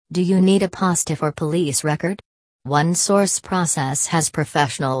Do you need apostille for police record? OneSource Process has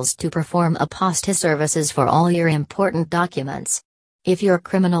professionals to perform apostille services for all your important documents. If your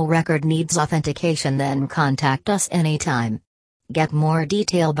criminal record needs authentication, then contact us anytime. Get more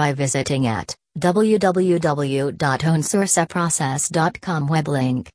detail by visiting at www.onesourceprocess.com web link.